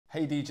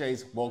Hey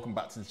DJs, welcome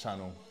back to the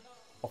channel.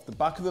 Off the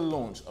back of the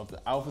launch of the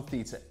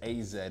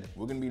AlphaTheta-AZ,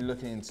 we're going to be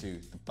looking into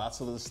the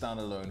battle of the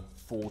standalone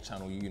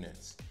 4-channel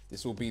units.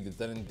 This will be the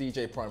Denon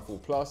DJ Prime 4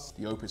 Plus,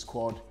 the Opus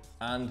Quad,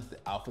 and the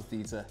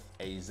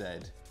AlphaTheta-AZ. We're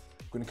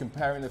going to be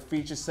comparing the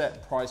feature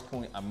set, price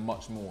point, and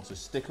much more, so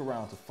stick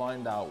around to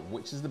find out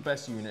which is the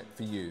best unit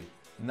for you.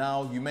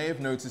 Now, you may have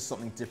noticed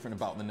something different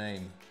about the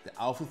name, the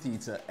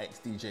AlphaTheta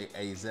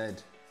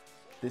XDJ-AZ.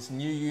 This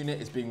new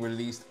unit is being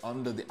released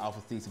under the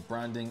AlphaTheta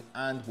branding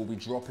and will be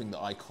dropping the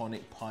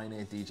iconic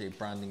Pioneer DJ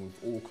branding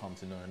we've all come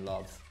to know and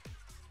love.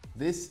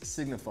 This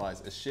signifies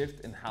a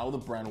shift in how the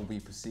brand will be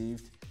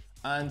perceived,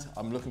 and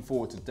I'm looking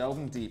forward to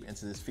delving deep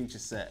into this feature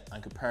set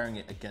and comparing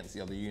it against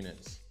the other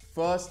units.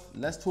 First,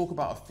 let's talk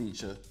about a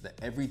feature that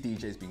every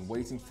DJ has been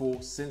waiting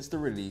for since the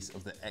release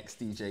of the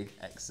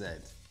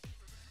XDJ-AZ.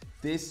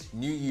 This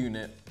new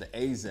unit, the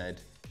AZ,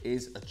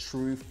 is a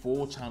true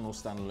 4-channel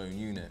standalone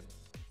unit.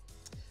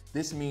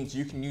 This means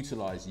you can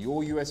utilize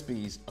your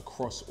USBs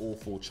across all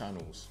 4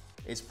 channels.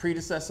 Its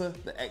predecessor,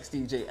 the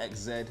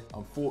XDJ-AZ,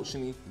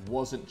 unfortunately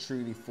wasn't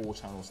truly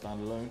 4-channel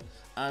standalone,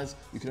 as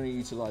you can only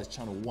utilize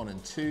channel 1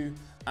 and 2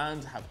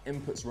 and have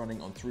inputs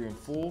running on 3 and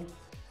 4.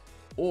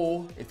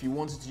 Or if you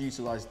wanted to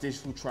utilize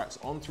digital tracks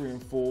on 3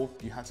 and 4,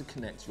 you had to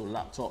connect your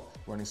laptop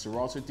running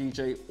Serato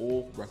DJ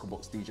or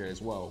Recordbox DJ as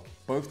well.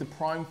 Both the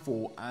Prime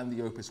 4 and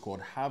the Opus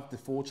Quad have the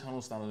 4-channel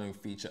standalone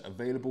feature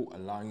available,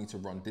 allowing you to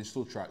run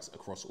digital tracks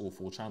across all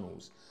 4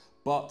 channels.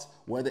 But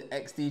where the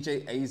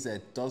XDJ-AZ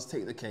does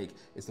take the cake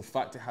is the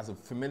fact it has a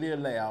familiar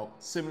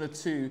layout similar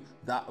to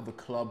that of a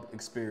club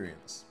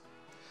experience.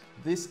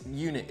 This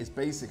unit is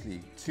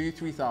basically 2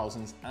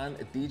 3000s and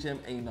a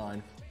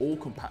DJM-A9 all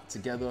compact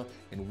together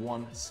in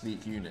one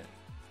sleek unit.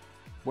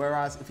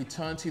 Whereas if you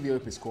turn to the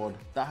Opus Quad,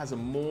 that has a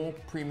more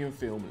premium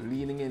feel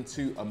leaning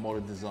into a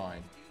modern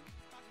design.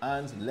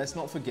 And let's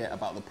not forget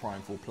about the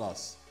Prime 4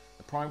 Plus.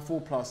 The Prime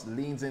 4 Plus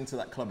leans into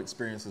that club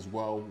experience as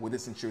well with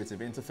its intuitive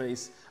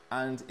interface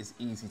and is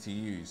easy to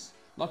use.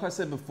 Like I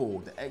said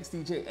before, the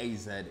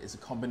XDJ-AZ is a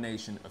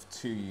combination of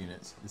 2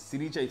 units, the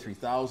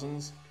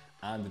CDJ-3000s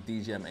and the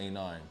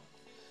DJM-A9.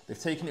 They've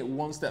taken it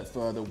one step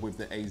further with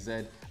the AZ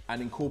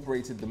and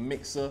incorporated the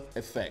mixer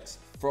effects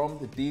from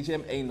the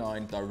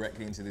DJM-A9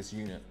 directly into this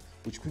unit,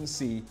 which you can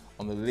see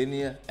on the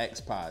linear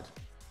X pad.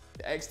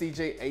 The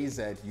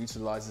XDJ-AZ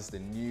utilizes the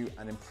new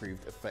and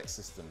improved effect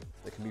system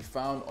that can be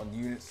found on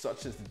units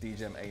such as the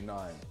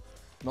DJM-A9.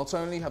 Not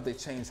only have they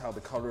changed how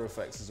the color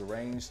effects is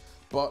arranged,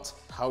 but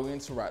how we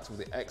interact with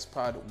the X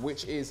pad,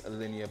 which is a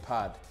linear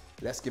pad.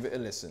 Let's give it a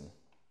listen.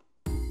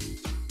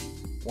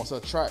 Once our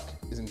track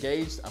is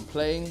engaged and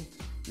playing,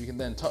 we can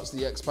then touch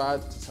the X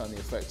pad to turn the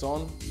effect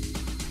on,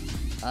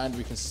 and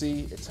we can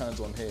see it turns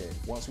on here.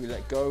 Once we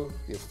let go,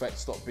 the effect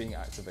stops being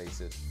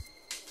activated.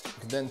 We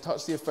can then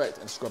touch the effect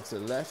and scrub to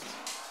the left,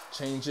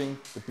 changing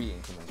the beat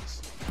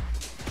increments.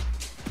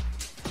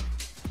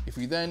 If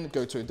we then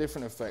go to a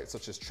different effect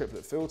such as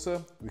triplet filter,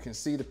 we can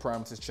see the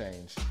parameters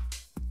change.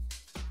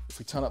 If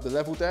we turn up the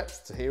level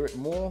depth to hear it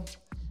more,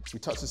 if we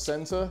touch the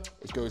center,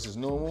 it goes as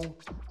normal,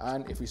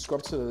 and if we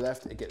scrub to the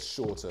left, it gets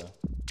shorter.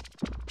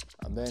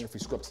 And then if we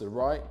scrub to the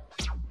right,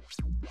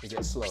 it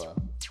gets slower.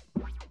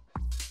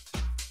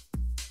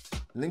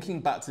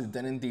 Linking back to the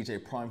Denon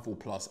DJ Prime 4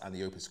 Plus and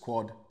the Opus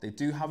Quad, they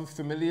do have a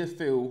familiar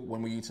feel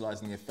when we're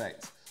utilizing the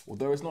effect.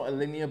 Although it's not a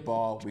linear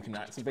bar, we can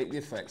activate the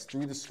effects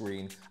through the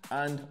screen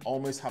and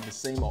almost have the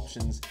same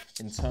options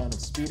in terms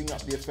of speeding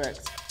up the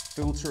effect,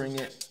 filtering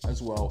it,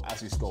 as well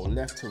as we scroll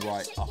left to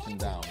right, up and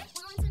down.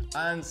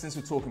 And since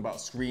we're talking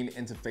about screen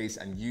interface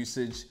and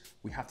usage,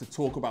 we have to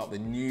talk about the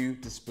new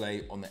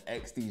display on the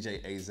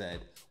XDJ-AZ.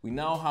 We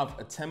now have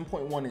a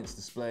 10.1-inch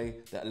display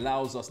that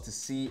allows us to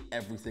see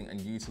everything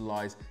and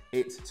utilize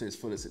it to its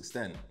fullest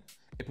extent.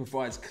 It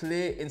provides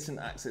clear instant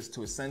access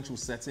to essential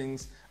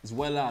settings, as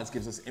well as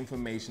gives us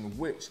information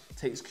which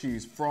takes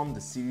cues from the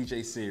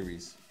CDJ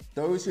series.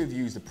 Those who have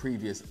used the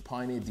previous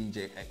Pioneer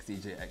DJ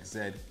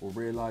XDJ-AZ will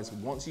realize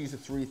once you use the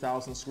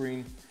 3000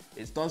 screen,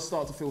 it does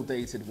start to feel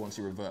dated once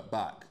you revert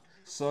back.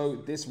 So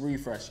this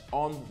refresh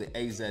on the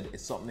AZ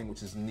is something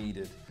which is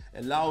needed.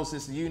 It allows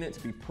this unit to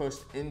be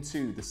pushed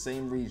into the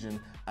same region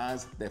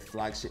as their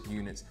flagship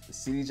units, the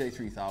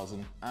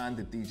CDJ-3000 and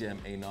the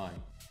DJM-A9.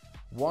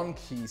 One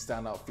key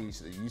standout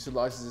feature that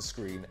utilizes the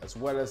screen as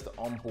well as the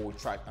onboard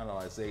track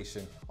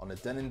analyzation on the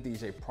Denon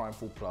DJ Prime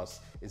 4 Plus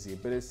is the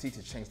ability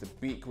to change the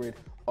beat grid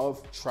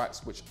of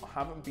tracks which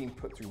haven't been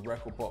put through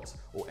Recordbox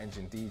or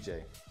Engine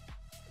DJ.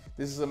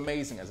 This is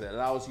amazing as it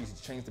allows you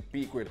to change the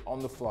beat grid on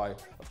the fly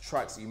of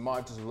tracks that you might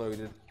have just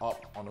loaded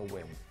up on a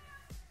whim.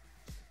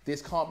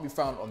 This can't be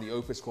found on the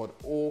Opus Quad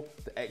or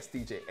the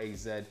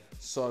XDJ-AZ,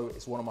 so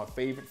it's one of my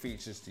favorite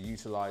features to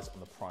utilize on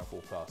the Prime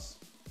 4 Plus.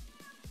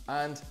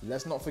 And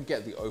let's not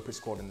forget the Opus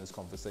Quad in this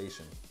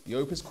conversation. The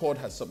Opus Quad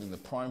has something the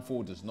Prime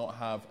 4 does not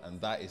have, and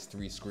that is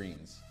 3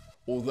 screens.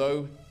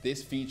 although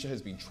this feature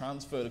has been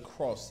transferred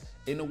across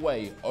in a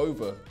way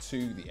over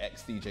to the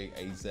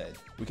XDJ-AZ.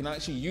 We can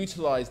actually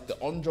utilize the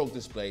on-jog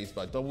displays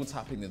by double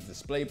tapping the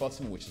display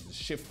button, which is the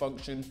shift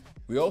function.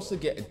 We also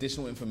get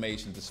additional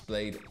information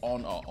displayed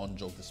on our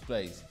on-jog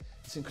displays.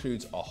 This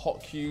includes our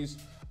hot cues,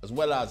 as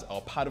well as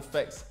our pad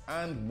effects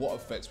and what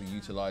effects we're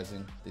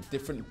utilizing, the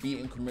different beat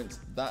increments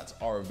that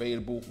are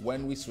available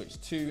when we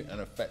switch to an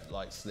effect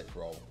like slip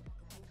roll.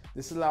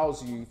 This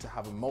allows you to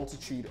have a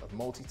multitude of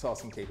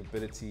multitasking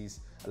capabilities,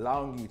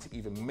 allowing you to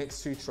even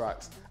mix two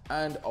tracks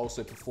and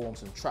also perform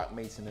some track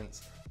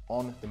maintenance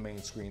on the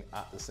main screen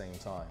at the same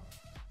time.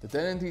 The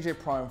Denon DJ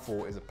Prime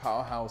 4 is a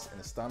powerhouse in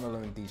the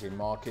standalone DJ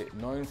market,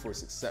 known for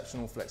its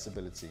exceptional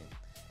flexibility.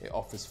 It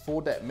offers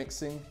 4-deck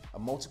mixing, a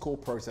multi-core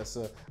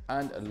processor,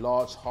 and a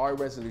large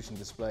high-resolution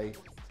display,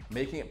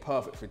 making it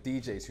perfect for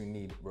DJs who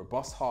need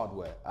robust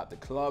hardware at the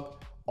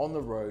club, on the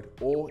road,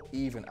 or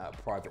even at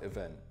a private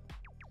event.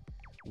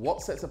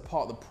 What sets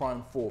apart the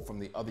Prime 4 from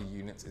the other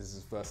units is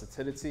its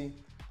versatility,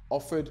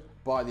 offered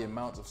by the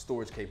amount of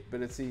storage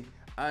capability,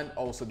 and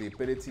also the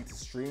ability to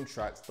stream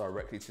tracks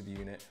directly to the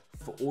unit.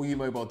 For all you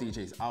mobile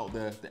DJs out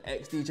there, the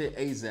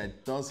XDJ-AZ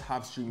does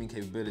have streaming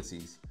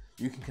capabilities.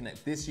 You can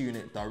connect this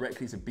unit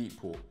directly to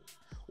Beatport.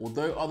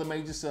 Although other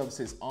major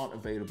services aren't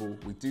available,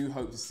 we do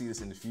hope to see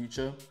this in the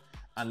future.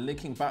 And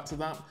linking back to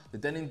that, the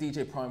Denon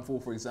DJ Prime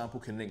 4, for example,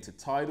 can link to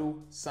Tidal,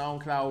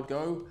 SoundCloud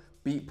Go,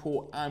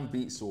 Beatport, and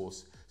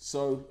BeatSource.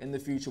 So in the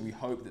future, we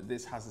hope that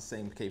this has the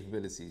same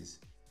capabilities.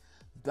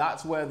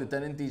 That's where the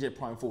Denon DJ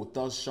Prime 4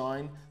 does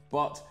shine,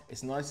 but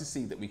it's nice to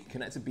see that we can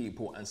connect to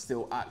Beatport and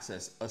still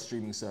access a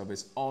streaming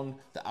service on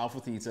the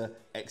AlphaTheta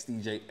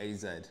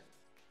XDJ-AZ.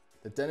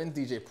 The Denon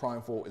DJ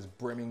Prime 4 is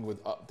brimming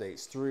with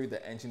updates through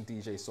the Engine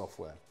DJ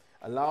software,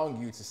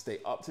 allowing you to stay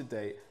up to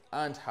date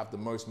and have the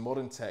most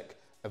modern tech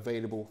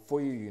available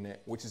for your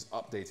unit, which is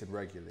updated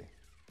regularly.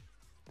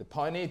 The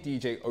Pioneer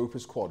DJ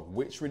Opus Quad,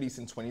 which released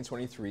in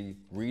 2023,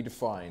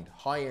 redefined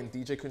high-end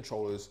DJ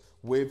controllers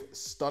with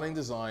stunning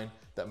design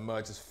that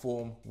merges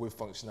form with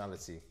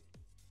functionality.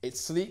 Its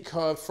sleek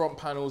curved front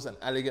panels and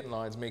elegant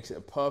lines makes it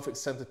a perfect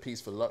centerpiece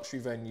for luxury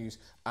venues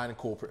and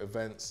corporate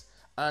events,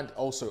 and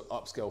also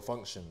upscale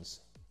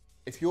functions.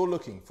 If you're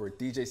looking for a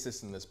DJ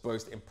system that's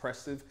both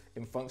impressive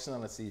in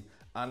functionality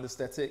and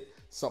aesthetic,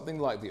 something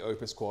like the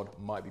Opus Quad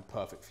might be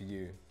perfect for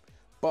you.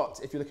 But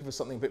if you're looking for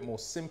something a bit more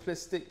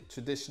simplistic,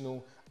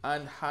 traditional,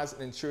 and has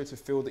an intuitive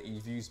feel that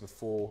you've used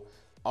before,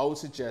 I would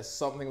suggest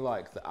something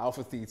like the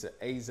AlphaTheta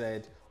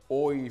AZ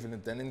or even the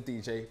Denon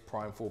DJ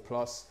Prime 4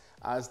 Plus,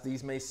 as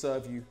these may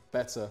serve you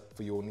better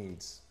for your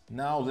needs.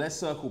 Now let's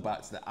circle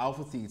back to the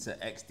AlphaTheta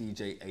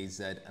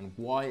XDJ-AZ and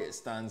why it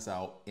stands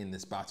out in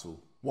this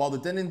battle. While the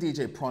Denon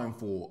DJ Prime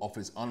 4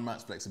 offers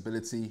unmatched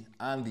flexibility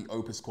and the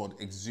Opus Quad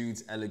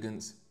exudes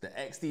elegance, the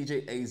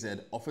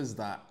XDJ-AZ offers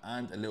that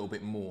and a little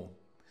bit more.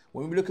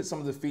 When we look at some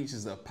of the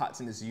features that are packed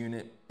in this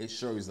unit, it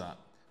shows that.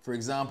 For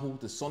example,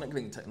 the Sonic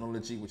Link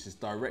technology, which is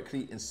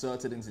directly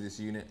inserted into this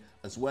unit,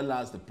 as well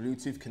as the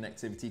Bluetooth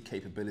connectivity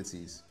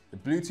capabilities. The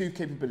Bluetooth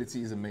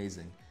capability is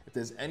amazing. If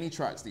there's any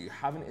tracks that you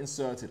haven't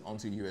inserted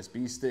onto a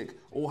USB stick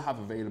or have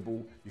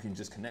available, you can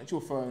just connect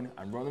your phone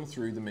and run them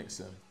through the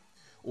mixer.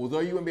 Although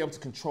you won't be able to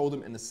control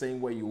them in the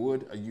same way you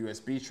would a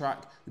USB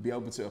track, you'll be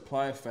able to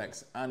apply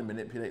effects and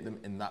manipulate them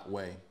in that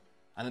way.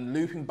 And then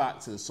looping back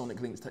to the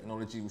Sonic Links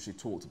technology, which we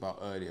talked about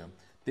earlier.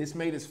 This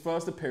made its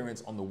first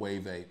appearance on the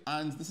Wave 8,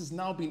 and this has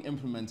now been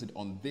implemented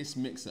on this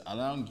mixer,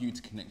 allowing you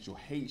to connect your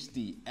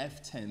HD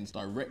F10s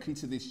directly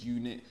to this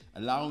unit,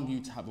 allowing you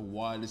to have a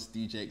wireless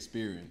DJ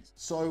experience.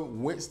 So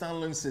which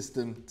standalone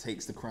system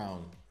takes the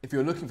crown? If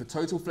you're looking for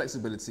total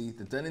flexibility,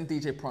 the Denon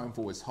DJ Prime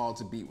 4 is hard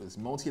to beat with its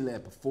multi-layer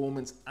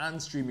performance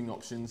and streaming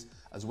options,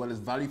 as well as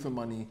value for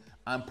money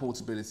and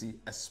portability,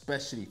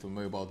 especially for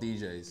mobile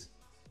DJs.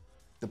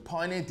 The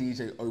Pioneer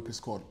DJ Opus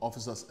Quad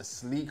offers us a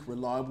sleek,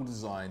 reliable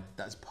design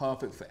that's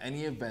perfect for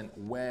any event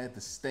where the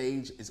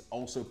stage is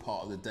also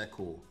part of the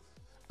decor.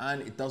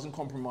 And it doesn't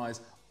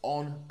compromise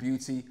on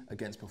beauty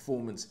against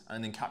performance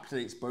and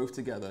encapsulates both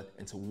together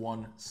into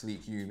one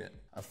sleek unit.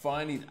 And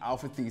finally, the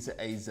AlphaTheta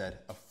AZ,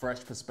 a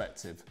fresh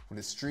perspective. With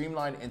a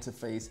streamlined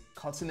interface,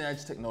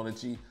 cutting-edge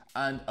technology,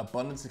 and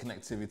abundance of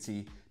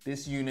connectivity,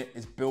 this unit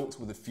is built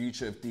with the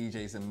future of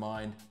DJs in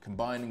mind,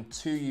 combining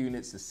two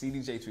units, the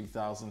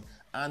CDJ-3000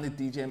 and the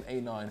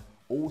DJM-A9,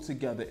 all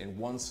together in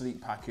one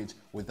sleek package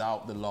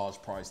without the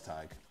large price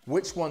tag.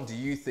 Which one do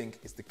you think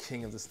is the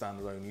king of the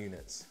standalone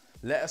units?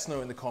 Let us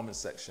know in the comments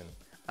section.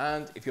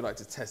 And if you'd like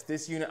to test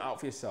this unit out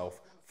for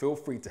yourself, feel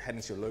free to head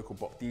into your local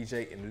BOP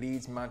DJ in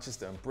Leeds,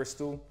 Manchester and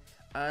Bristol.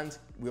 And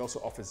we also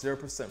offer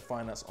 0%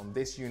 finance on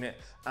this unit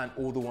and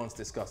all the ones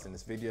discussed in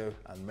this video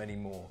and many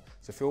more.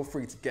 So feel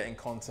free to get in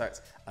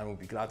contact and we'll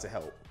be glad to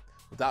help.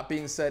 With that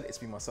being said, it's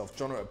been myself,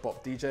 Jono at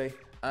BOP DJ,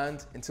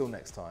 and until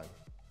next time.